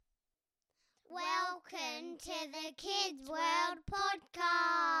Welcome to the Kids World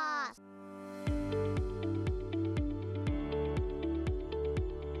Podcast.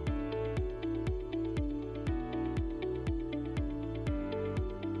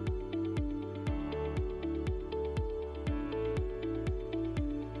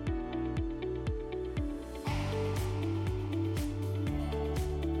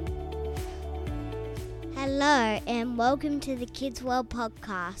 Hello and welcome to the Kids World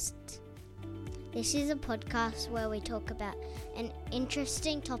Podcast. This is a podcast where we talk about an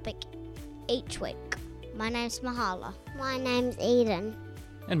interesting topic each week. My name's Mahala. My name's Eden.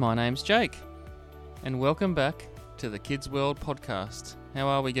 And my name's Jake. And welcome back to the Kids World Podcast. How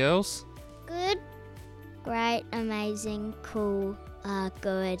are we, girls? Good. Great, amazing, cool,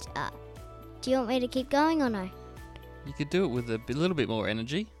 good. Do you want me to keep going or no? You could do it with a little bit more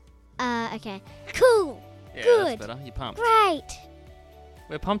energy. Okay. Cool. Yeah, Good. That's better. You're pumped. Great.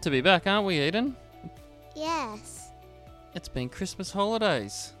 We're pumped to be back, aren't we, Eden? Yes. It's been Christmas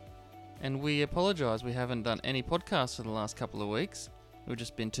holidays. And we apologise we haven't done any podcasts for the last couple of weeks. We've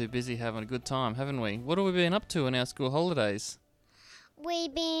just been too busy having a good time, haven't we? What have we been up to in our school holidays?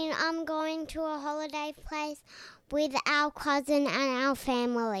 We've been going to a holiday place with our cousin and our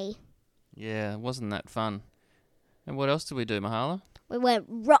family. Yeah, wasn't that fun? And what else did we do, Mahala? We went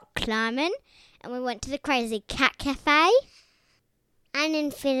rock climbing and we went to the Crazy Cat Cafe and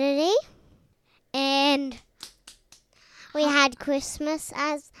Infinity. And we had Christmas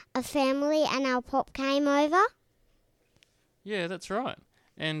as a family and our pop came over. Yeah, that's right.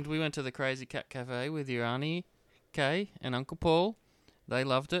 And we went to the Crazy Cat Cafe with your Auntie Kay and Uncle Paul. They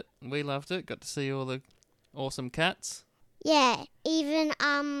loved it. We loved it. Got to see all the awesome cats. Yeah, even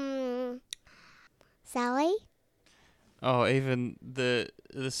Sally. Oh, even the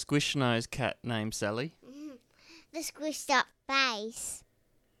squish nose cat named Sally. The squished up face.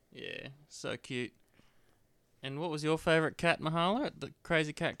 Yeah, so cute. And what was your favourite cat, Mahala, at the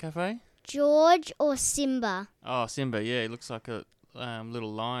Crazy Cat Cafe? George or Simba? Oh, Simba, yeah, he looks like a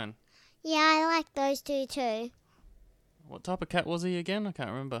little lion. Yeah, I like those two too. What type of cat was he again? I can't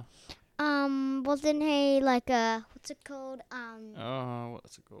remember. Wasn't he like what's it called? Oh,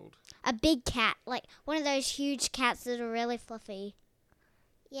 what's it called? A big cat, like one of those huge cats that are really fluffy.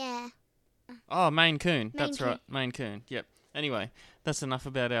 Yeah. Oh, Maine Coon. Maine That's Coon. right, Maine Coon. Yep. Anyway, that's enough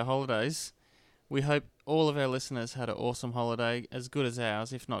about our holidays. We hope all of our listeners had an awesome holiday, as good as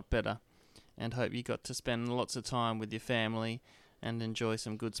ours, if not better, and hope you got to spend lots of time with your family and enjoy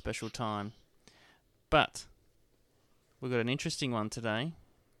some good special time. But we've got an interesting one today.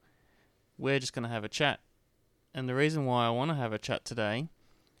 We're just going to have a chat. And the reason why I want to have a chat today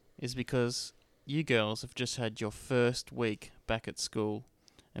is because you girls have just had your first week back at school.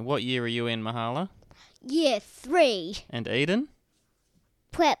 And what year are you in, Mahala? Year 3. And Eden?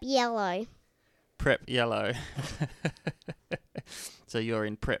 Prep yellow. Prep yellow. So you're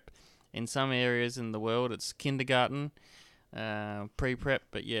in prep. In some areas in the world it's kindergarten, pre-prep,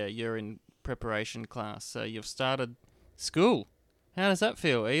 but yeah, you're in preparation class. So you've started school. How does that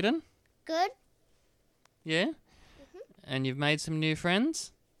feel, Eden? Good. Yeah? And you've made some new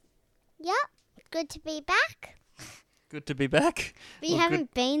friends? Yep. Good to be back. Good to be back. We Well,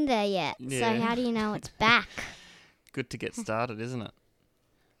 haven't been there yet, Yeah. so how do you know it's back? Good to get started, isn't it?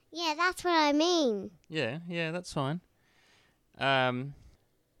 Yeah, that's what I mean. Yeah, that's fine. Mahala,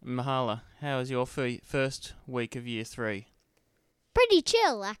 how was your first week of year 3? Pretty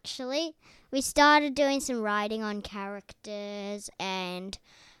chill, actually. We started doing some writing on characters and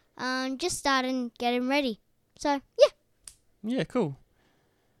just started getting ready. So, yeah. Yeah, cool.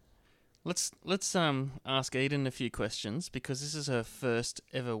 Let's ask Eden a few questions because this is her first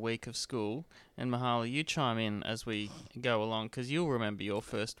ever week of school. And Mahala, you chime in as we go along because you'll remember your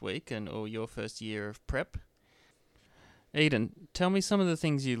first week or your first year of prep. Eden, tell me some of the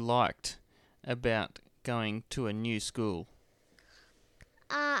things you liked about going to a new school.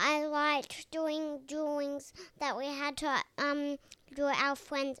 I liked doing drawings that we had to draw our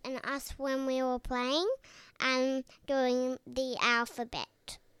friends and us when we were playing and doing the alphabet.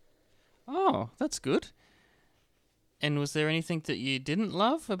 Oh, that's good. And was there anything that you didn't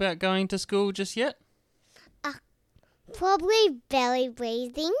love about going to school just yet? Probably belly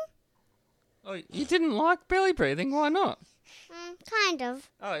breathing. Oh, you didn't like belly breathing? Why not? Kind of.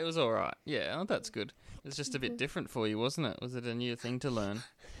 Oh, it was all right. Yeah, oh, that's good. It's just a bit different for you, wasn't it? Was it a new thing to learn?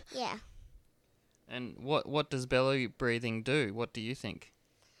 Yeah. And what does belly breathing do? What do you think?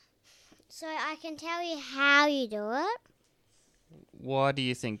 So I can tell you how you do it. Why do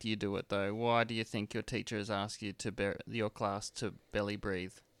you think you do it, though? Why do you think your teacher has asked you to your class to belly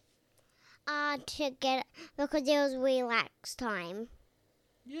breathe? To get because it was relaxed time.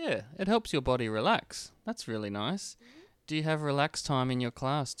 Yeah, it helps your body relax. That's really nice. Do you have relax time in your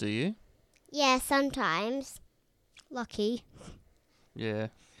class, do you? Yeah, sometimes. Lucky. Yeah.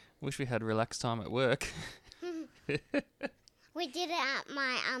 Wish we had relax time at work. We did it at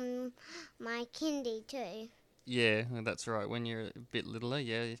my kindy too. Yeah, well, that's right. When you're a bit littler,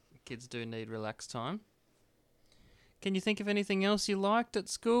 yeah, kids do need relax time. Can you think of anything else you liked at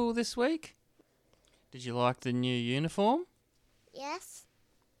school this week? Did you like the new uniform? Yes,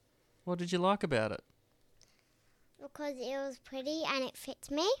 What did you like about it? because it was pretty and it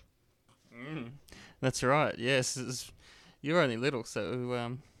fits me. That's right. Yes, you're only little,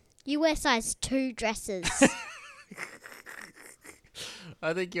 so You wear size 2 dresses.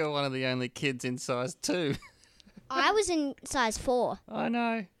 I think you're one of the only kids in size 2. I was in size 4. I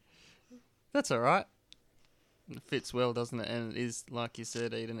know. That's all right. It fits well, doesn't it? And it is, like you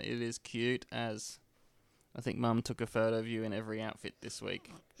said, Eden, it is cute as... I think Mum took a photo of you in every outfit this week.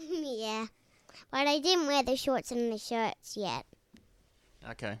 Yeah, but I didn't wear the shorts and the shirts yet.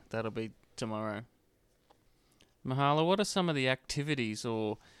 Okay, that'll be tomorrow. Mahala, what are some of the activities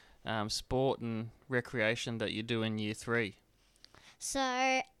or sport and recreation that you do in Year 3?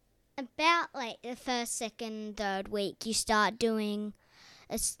 So, about like the first, second, third week, you start doing,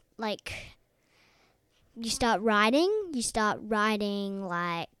 you start writing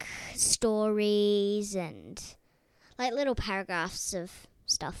like stories and like little paragraphs of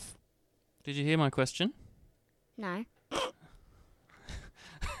stuff. Did you hear my question? No.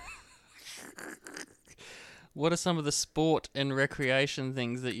 What are some of the sport and recreation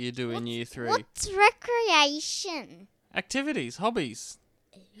things that you do in Year 3? What's recreation? Activities, hobbies,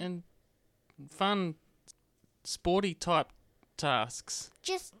 and fun, sporty type tasks.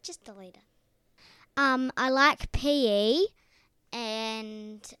 Just delete it. I like PE,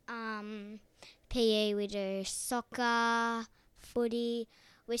 and PE we do soccer, footy.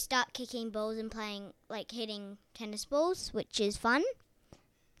 We start kicking balls and playing, like hitting tennis balls, which is fun.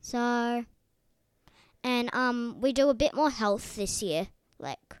 So, and we do a bit more health this year,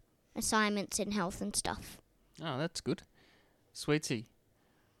 like assignments in health and stuff. Oh, that's good. Sweetie,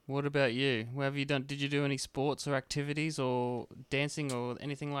 what about you? What have you done? Did you do any sports or activities or dancing or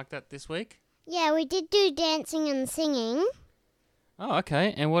anything like that this week? Yeah, we did do dancing and singing. Oh,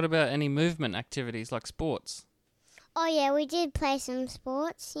 okay. And what about any movement activities like sports? Oh yeah, we did play some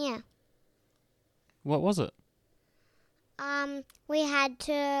sports, yeah. What was it? We had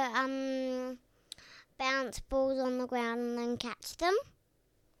to bounce balls on the ground and then catch them.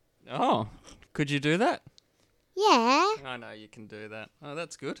 Oh, could you do that? Yeah. I know you can do that. Oh,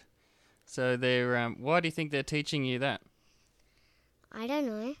 that's good. So they're why do you think they're teaching you that? I don't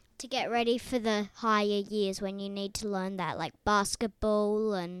know. To get ready for the higher years when you need to learn that, like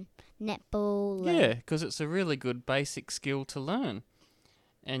basketball and netball. Yeah, because it's a really good basic skill to learn.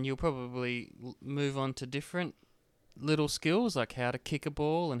 And you'll probably move on to different little skills like how to kick a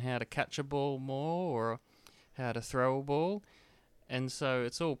ball and how to catch a ball more or how to throw a ball. And so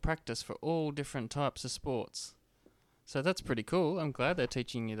it's all practice for all different types of sports. So that's pretty cool. I'm glad they're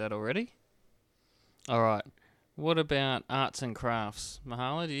teaching you that already. All right. What about arts and crafts?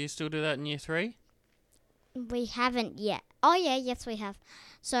 Mahala, do you still do that in Year 3? We haven't yet. Oh yeah, yes we have.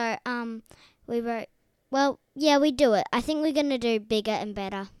 So we wrote. Well, yeah, we do it. I think we're gonna do bigger and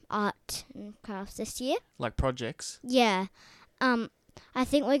better art and crafts this year. Like projects? Yeah. I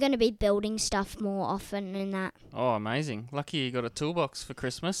think we're gonna be building stuff more often than that. Oh, amazing. Lucky you got a toolbox for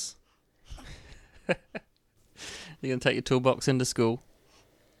Christmas. You're going to take your toolbox into school?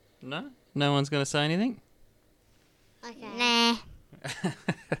 No? No one's going to say anything? Okay. Nah.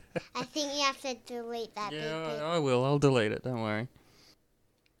 I think you have to delete that big bit. I will. I'll delete it. Don't worry.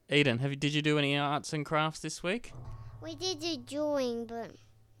 Eden, did you do any arts and crafts this week? We did do drawing, but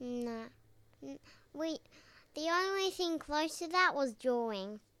no. The only thing close to that was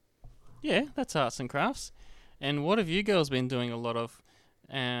drawing. Yeah, that's arts and crafts. And what have you girls been doing a lot of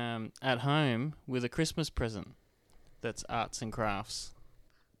at home with a Christmas present that's arts and crafts?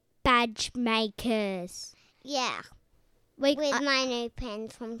 Badge makers. Yeah. With my new pen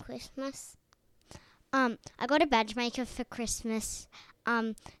from Christmas. I got a badge maker for Christmas.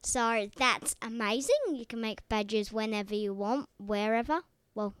 So that's amazing. You can make badges whenever you want, wherever.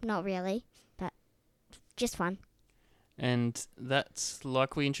 Well, not really, but just fun. And that's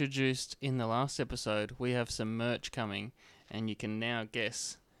like we introduced in the last episode. We have some merch coming, and you can now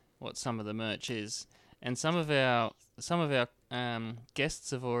guess what some of the merch is. And some of our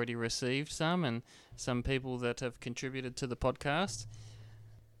guests have already received some, and some people that have contributed to the podcast.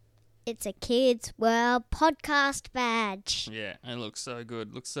 It's a Kids World podcast badge. Yeah, and it looks so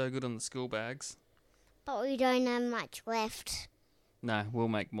good. Looks so good on the school bags. But we don't have much left. No, we'll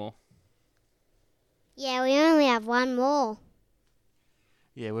make more. Yeah, we only have one more.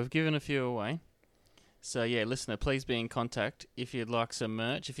 Yeah, we've given a few away. So, yeah, listener, please be in contact if you'd like some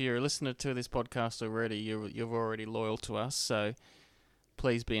merch. If you're a listener to this podcast already, you're already loyal to us. So,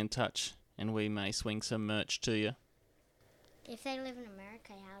 please be in touch and we may swing some merch to you. If they live in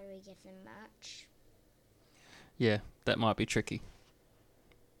America, how do we give them merch? Yeah, that might be tricky.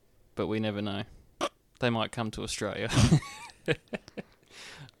 But we never know. They might come to Australia.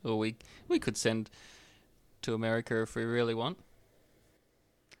 Or we could send to America if we really want.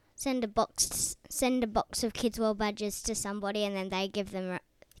 Send a box of Kids World badges to somebody, and then they give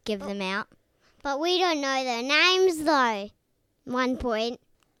them out. But we don't know their names though. 1 point.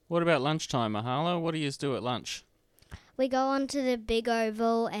 What about lunchtime, Mahala? What do you do at lunch? We go onto the big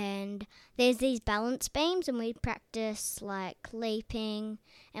oval, and there's these balance beams, and we practice like leaping,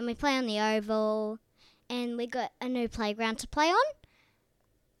 and we play on the oval, and we got a new playground to play on,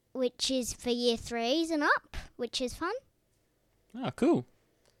 which is for year 3s and up, which is fun. Oh, cool.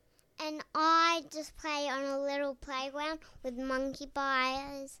 And I just play on a little playground with monkey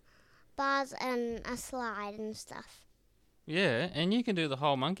bars and a slide and stuff. Yeah, and you can do the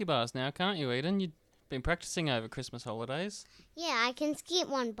whole monkey bars now, can't you, Eden? You've been practicing over Christmas holidays. Yeah, I can skip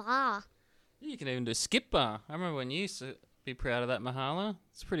 1 bar. You can even do skip bar. I remember when you used to be proud of that, Mahala.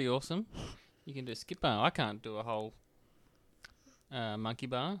 It's pretty awesome. You can do skip bar. I can't do a whole monkey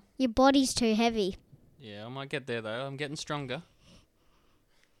bar. Your body's too heavy. Yeah, I might get there, though. I'm getting stronger.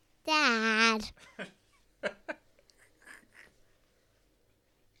 Dad.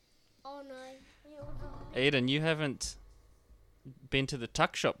 Oh no. Eden, you haven't been to the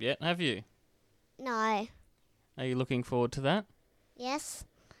tuck shop yet, have you? No. Are you looking forward to that? Yes.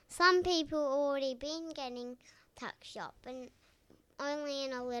 Some people already been getting tuck shop, and only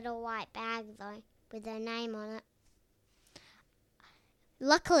in a little white bag though, with their name on it.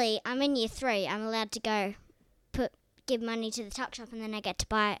 Luckily, I'm in year 3. I'm allowed to go give money to the tuck shop, and then I get to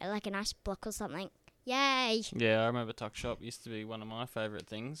buy like an ice block or something. Yay! Yeah, I remember tuck shop used to be one of my favourite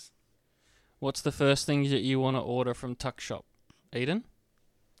things. What's the first thing that you want to order from tuck shop, Eden?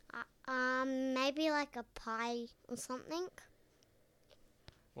 Maybe like a pie or something.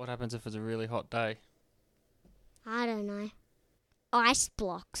 What happens if it's a really hot day? I don't know. Ice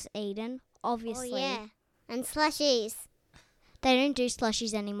blocks, Eden. Obviously. Oh yeah, and slushies. They don't do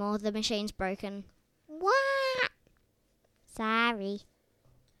slushies anymore. The machine's broken. What? Sorry.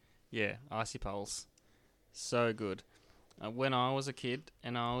 Yeah, icy poles. So good. When I was a kid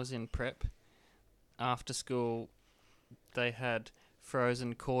and I was in prep, after school, they had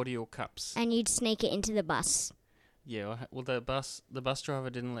frozen cordial cups. And you'd sneak it into the bus. Yeah, well, the bus driver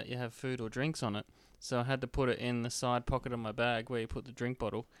didn't let you have food or drinks on it, so I had to put it in the side pocket of my bag where you put the drink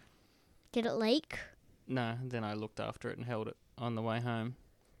bottle. Did it leak? No, then I looked after it and held it on the way home.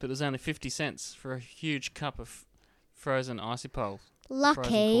 But it was only 50 cents for a huge cup of frozen icy pole. Lucky.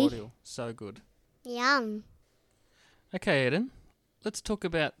 Frozen cordial. So good. Yum. Okay, Eden, let's talk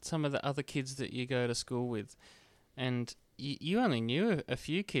about some of the other kids that you go to school with. And you only knew a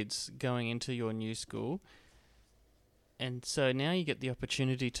few kids going into your new school. And so now you get the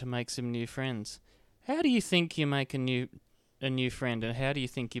opportunity to make some new friends. How do you think you make a new friend, and how do you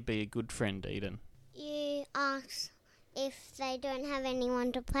think you be a good friend, Eden? You ask if they don't have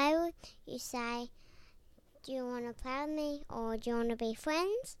anyone to play with. You say, do you want to play with me, or do you want to be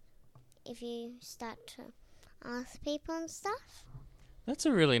friends? If you start to ask people and stuff. That's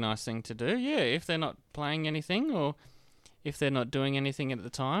a really nice thing to do, yeah. If they're not playing anything, or if they're not doing anything at the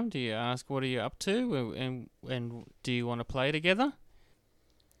time, do you ask, what are you up to, and do you want to play together?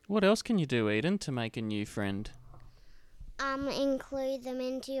 What else can you do, Eden, to make a new friend? Include them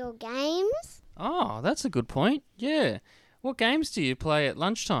into your games. Oh, that's a good point, yeah. What games do you play at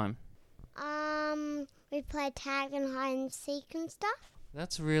lunchtime? We play tag and hide and seek and stuff.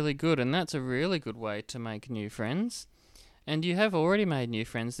 That's really good, and that's a really good way to make new friends. And you have already made new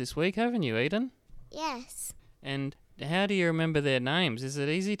friends this week, haven't you, Eden? Yes. And how do you remember their names? Is it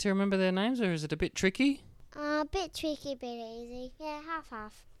easy to remember their names, or is it a bit tricky? A bit tricky, bit easy. Yeah,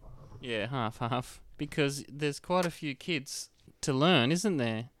 half-half. Yeah, half-half. Because there's quite a few kids to learn, isn't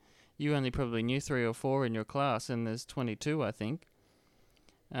there? You only probably knew 3 or 4 in your class, and there's 22, I think.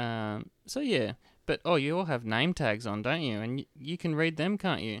 So yeah. But, you all have name tags on, don't you? And you can read them,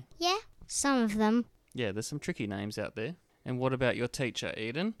 can't you? Yeah, some of them. Yeah, there's some tricky names out there. And what about your teacher,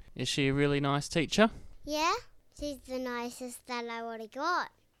 Eden? Is she a really nice teacher? Yeah, she's the nicest that I already got.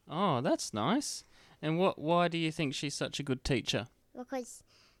 Oh, that's nice. And why do you think she's such a good teacher? Because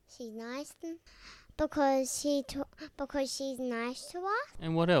she's nice. Because she's nice to us.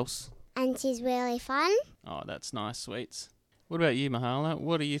 And what else? And she's really fun. Oh, that's nice, sweets. What about you, Mahala?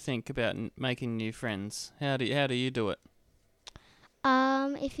 What do you think about making new friends? How do you do it?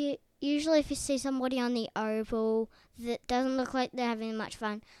 If you see somebody on the oval that doesn't look like they're having much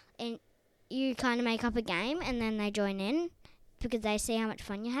fun, and you kind of make up a game, and then they join in because they see how much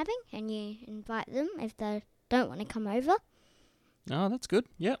fun you're having, and you invite them if they don't want to come over. Oh, that's good.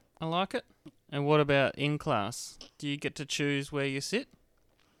 Yep, I like it. And what about in class? Do you get to choose where you sit?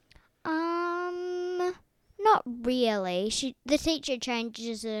 Not really. The teacher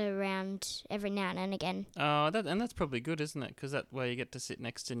changes it around every now and again. Oh, that's probably good, isn't it? Because that way you get to sit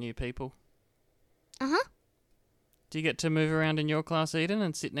next to new people. Uh-huh. Do you get to move around in your class, Eden,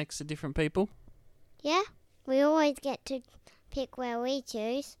 and sit next to different people? Yeah, we always get to pick where we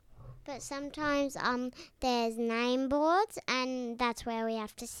choose. But sometimes there's name boards, and that's where we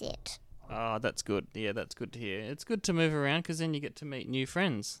have to sit. Oh, that's good. Yeah, that's good to hear. It's good to move around because then you get to meet new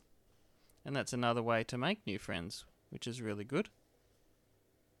friends. And that's another way to make new friends, which is really good.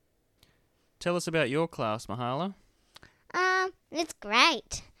 Tell us about your class, Mahala. It's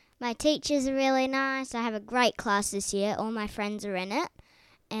great. My teachers are really nice. I have a great class this year. All my friends are in it.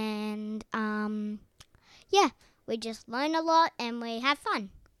 And, yeah, we just learn a lot and we have fun.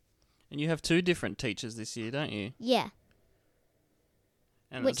 And you have 2 different teachers this year, don't you? Yeah.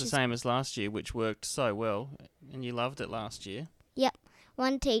 And it's the same as last year, which worked so well. And you loved it last year. Yep.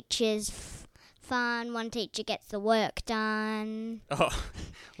 One teacher's fun. One teacher gets the work done. Oh,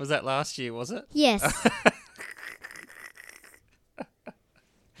 was that last year, was it? Yes.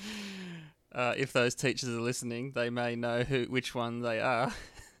 If those teachers are listening, they may know which one they are.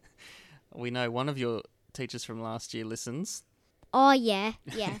 We know one of your teachers from last year listens. Oh, yeah.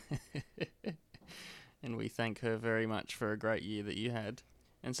 Yeah. And we thank her very much for a great year that you had.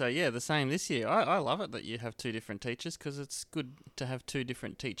 And so, yeah, the same this year. I love it that you have 2 different teachers because it's good to have 2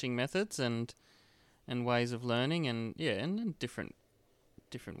 different teaching methods and ways of learning and different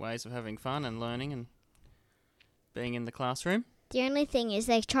ways of having fun and learning and being in the classroom. The only thing is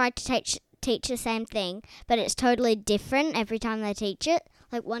they try to teach the same thing, but it's totally different every time they teach it.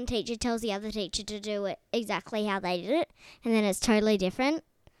 Like one teacher tells the other teacher to do it exactly how they did it, and then it's totally different,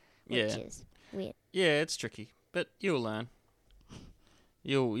 which is weird. Yeah, it's tricky, but you'll learn.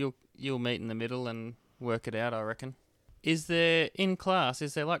 You'll meet in the middle and work it out, I reckon. Is there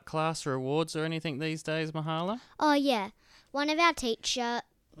like class rewards or anything these days, Mahala? Oh yeah, one of our teachers,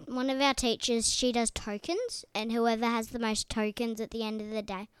 she does tokens, and whoever has the most tokens at the end of the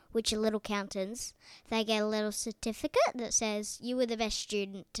day, which are little counters, they get a little certificate that says you were the best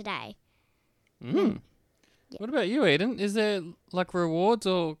student today. Yeah. What about you, Eden? Is there like rewards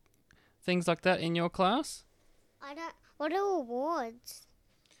or things like that in your class? What are awards?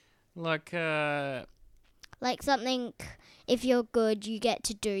 Like something, if you're good, you get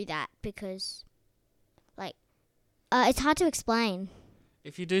to do that because, it's hard to explain.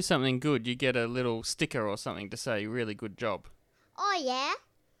 If you do something good, you get a little sticker or something to say, really good job. Oh, yeah.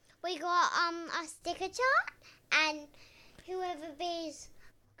 We got a sticker chart, and whoever be's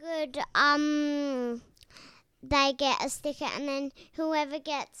good, they get a sticker, and then whoever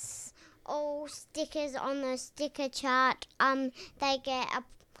gets all stickers on the sticker chart, they get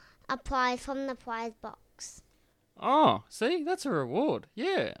a prize from the prize box. Oh, see, that's a reward.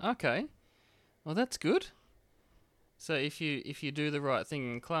 Yeah, okay. Well, that's good. So if you do the right thing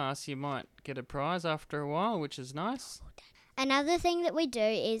in class, you might get a prize after a while, which is nice. Another thing that we do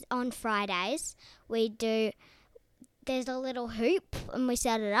is on Fridays, there's a little hoop and we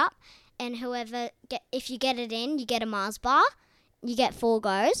set it up, and if you get it in, you get a Mars bar, you get 4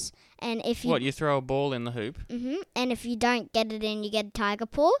 goes, and if you... What, you throw a ball in the hoop? Mm-hmm, and if you don't get it in, you get a tiger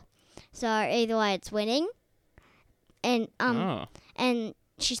paw, so either way it's winning. And and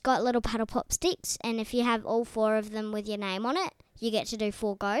she's got little paddle pop sticks, and if you have all 4 of them with your name on it, you get to do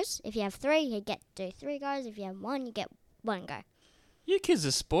 4 goes. If you have 3, you get to do 3 goes. If you have 1, you get 1 go. You kids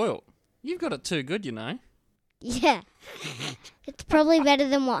are spoilt. You've got it too good, you know. Yeah. It's probably better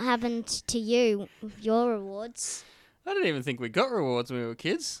than what happened to you, your rewards. I didn't even think we got rewards when we were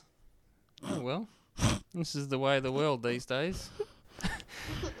kids. Oh, well. This is the way of the world these days.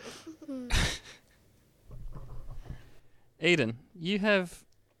 Eden, you have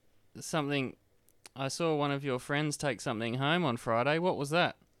something... I saw one of your friends take something home on Friday. What was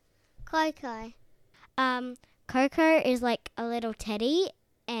that? Coco. Coco is like a little teddy,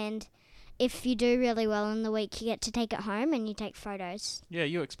 and if you do really well in the week, you get to take it home and you take photos. Yeah,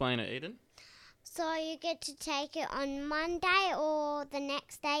 you explain it, Eden. So you get to take it on Monday or the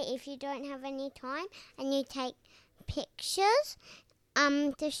next day if you don't have any time, and you take pictures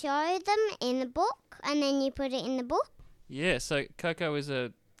to show them in the book, and then you put it in the book. Yeah, so Coco is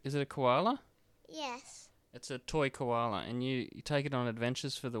it a koala? Yes. It's a toy koala, and you take it on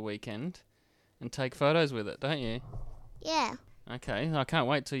adventures for the weekend and take photos with it, don't you? Yeah. Okay, I can't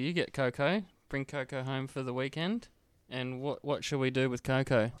wait till you get Coco. Bring Coco home for the weekend. And what shall we do with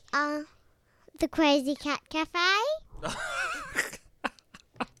Coco? The Crazy Cat Cafe.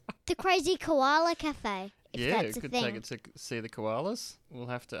 The Crazy Koala Cafe. If Yeah, that's we a could thing. take it to see the koalas. We'll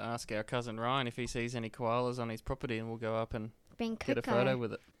have to ask our cousin Ryan if he sees any koalas on his property, and we'll go up and Bring Coco. get a photo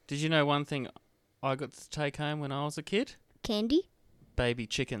with it. Did you know one thing I got to take home when I was a kid? Candy. Baby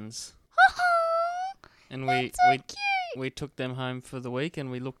chickens. And That's so cute. we took them home for the week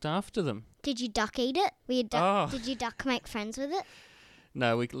and we looked after them. Did you duck eat it? Did you duck make friends with it?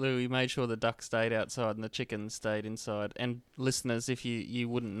 No, we made sure the duck stayed outside and the chickens stayed inside. And listeners, if you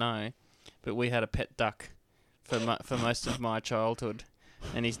wouldn't know, but we had a pet duck for most of my childhood,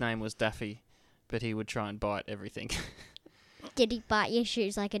 and his name was Daffy, but he would try and bite everything. Did he bite your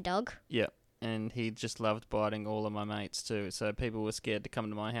shoes like a dog? Yeah, and he just loved biting all of my mates too. So people were scared to come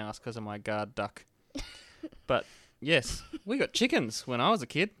to my house because of my guard duck. But yes, we got chickens when I was a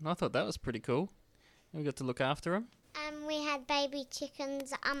kid. I thought that was pretty cool. We got to look after them. We had baby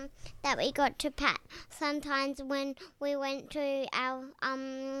chickens that we got to pat sometimes when we went to our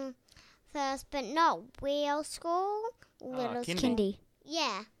first, but not real school. Little kindy.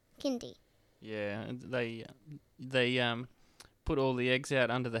 Yeah, kindy. Yeah, and they put all the eggs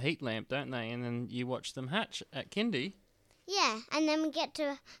out under the heat lamp, don't they? And then you watch them hatch at kindy. Yeah, and then we get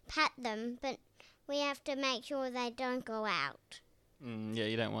to pat them, but we have to make sure they don't go out. Yeah,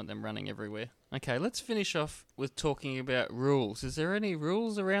 you don't want them running everywhere. Okay, let's finish off with talking about rules. Is there any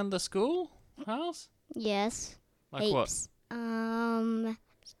rules around the school, Harles? Yes. Like heaps. What?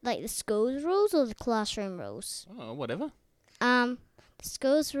 Like the school's rules or the classroom rules? Oh, whatever. The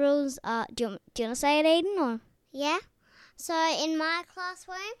school's rules are... Do you want to say it, Aiden, or...? Yeah. So, in my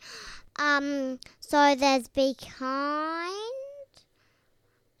classroom, so there's be kind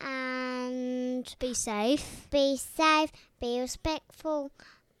and... Be safe. Be safe, be respectful,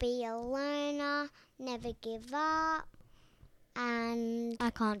 be a learner, never give up, and...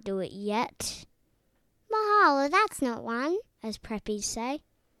 I can't do it yet. Mahala, that's not one, as preppies say.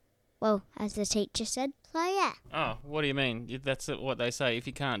 Well, as the teacher said. So, yeah. Oh, what do you mean? That's what they say. If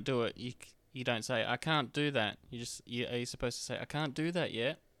you can't do it, you don't say, I can't do that. Are you supposed to say, I can't do that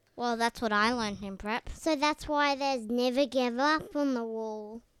yet? Well, that's what I learned in prep. So that's why there's never give up on the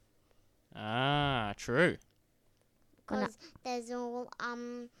wall. Ah, true. Because there's all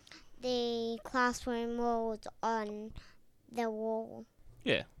the classroom rules on the wall.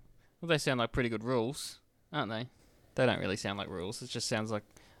 Yeah. Well, they sound like pretty good rules, aren't they? They don't really sound like rules. It just sounds like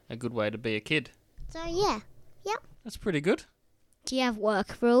a good way to be a kid. So, yeah. Yep. That's pretty good. Do you have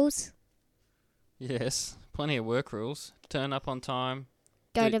work rules? Yes. Plenty of work rules. Turn up on time.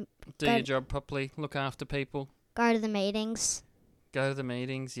 Do your job properly. Look after people. Go to the meetings. Go to the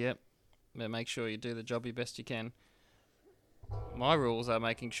meetings, yep. But make sure you do the job your best you can. My rules are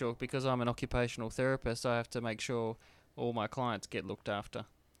making sure, because I'm an occupational therapist, I have to make sure all my clients get looked after.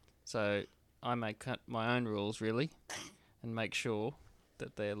 So I make my own rules, really, and make sure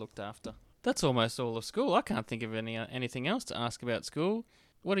that they're looked after. That's almost all of school. I can't think of anything else to ask about school.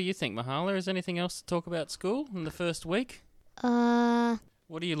 What do you think, Mahala? Is anything else to talk about school in the first week?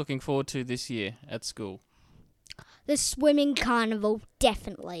 What are you looking forward to this year at school? The swimming carnival,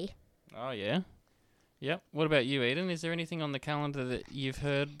 definitely. Oh, yeah? Yep. What about you, Eden? Is there anything on the calendar that you've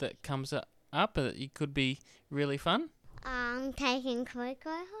heard that comes up that it could be really fun? Taking Coco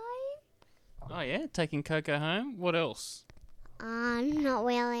home. Oh, yeah? Taking Coco home? What else? Not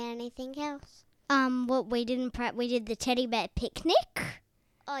really anything else. What we did in prep, we did the teddy bear picnic.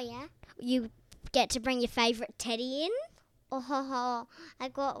 Oh, yeah? You get to bring your favourite teddy in. Oh, I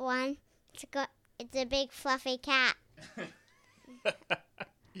got one. It's a big fluffy cat.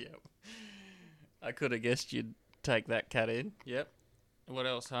 Yep. I could have guessed you'd take that cat in. Yep. What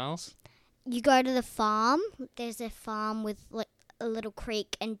else, Harles? You go to the farm. There's a farm with like a little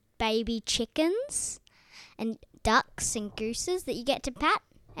creek and baby chickens and ducks and gooses that you get to pat,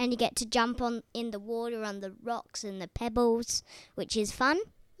 and you get to jump in the water on the rocks and the pebbles, which is fun.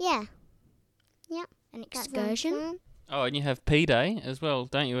 Yeah. Yep. An excursion. Oh, and you have P-Day as well,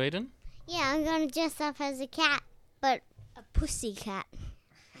 don't you, Eden? Yeah, I'm going to dress up as a cat, but a pussy cat.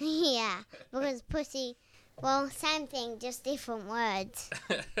 Yeah, because pussy, well, same thing, just different words.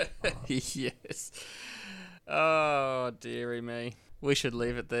 Yes. Oh, dearie me. We should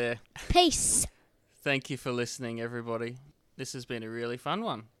leave it there. Peace. Thank you for listening, everybody. This has been a really fun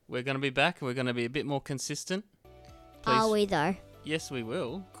one. We're going to be back. We're going to be a bit more consistent. Please. Are we, though? Yes, we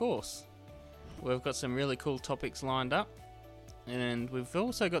will, of course. We've got some really cool topics lined up. And we've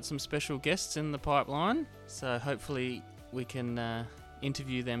also got some special guests in the pipeline, so hopefully we can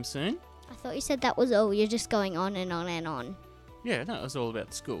interview them soon. I thought you said that was all. You're just going on and on and on. Yeah, no, it was all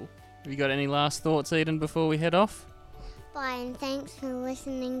about school. Have you got any last thoughts, Eden, before we head off? Bye, and thanks for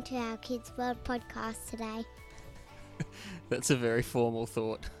listening to our Kids World podcast today. That's a very formal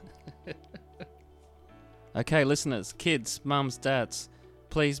thought. Okay, listeners, kids, mums, dads,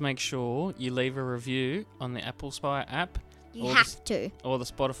 please make sure you leave a review on the Apple Spy app. You have to. Or the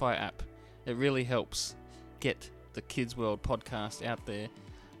Spotify app. It really helps get the Kids World podcast out there.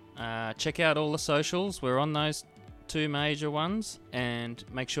 Check out all the socials. We're on those 2 major ones. And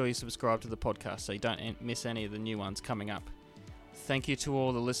make sure you subscribe to the podcast so you don't miss any of the new ones coming up. Thank you to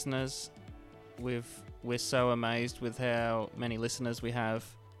all the listeners. We're so amazed with how many listeners we have.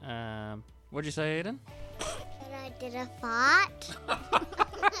 What'd you say, Eden? That I did a fart.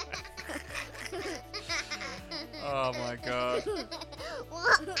 Oh my god.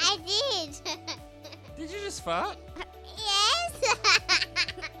 What? I did. Did you just fart? Yes.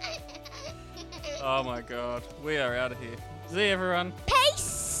 Oh my god. We are out of here. See you, everyone.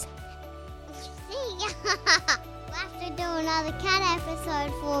 Peace. See ya. We'll have to do another cat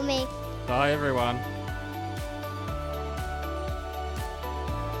episode for me. Bye, everyone.